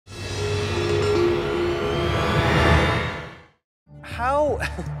how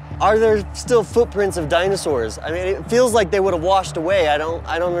are there still footprints of dinosaurs? I mean, it feels like they would have washed away. I don't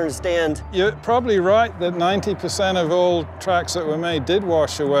understand. You're probably right that 90% of all tracks that were made did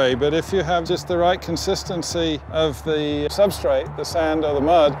wash away, but if you have just the right consistency of the substrate, the sand or the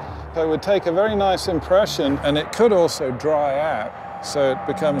mud, it would take a very nice impression, and it could also dry out, so it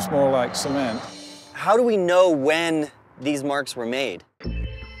becomes more like cement. How do we know when these marks were made?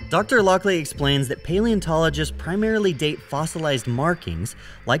 Dr. Lockley explains that paleontologists primarily date fossilized markings,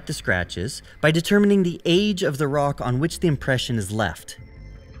 like the scratches, by determining the age of the rock on which the impression is left.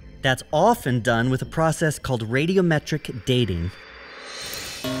 That's often done with a process called radiometric dating.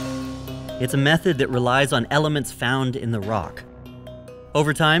 It's a method that relies on elements found in the rock.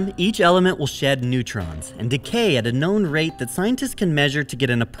 Over time, each element will shed neutrons and decay at a known rate that scientists can measure to get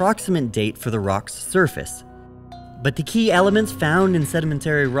an approximate date for the rock's surface. But the key elements found in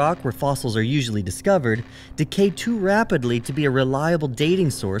sedimentary rock where fossils are usually discovered decay too rapidly to be a reliable dating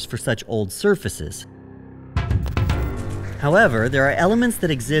source for such old surfaces. However, there are elements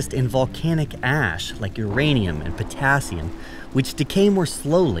that exist in volcanic ash, like uranium and potassium, which decay more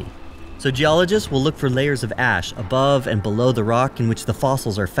slowly. So geologists will look for layers of ash above and below the rock in which the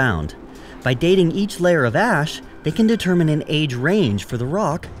fossils are found. By dating each layer of ash, they can determine an age range for the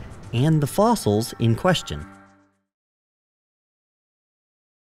rock and the fossils in question.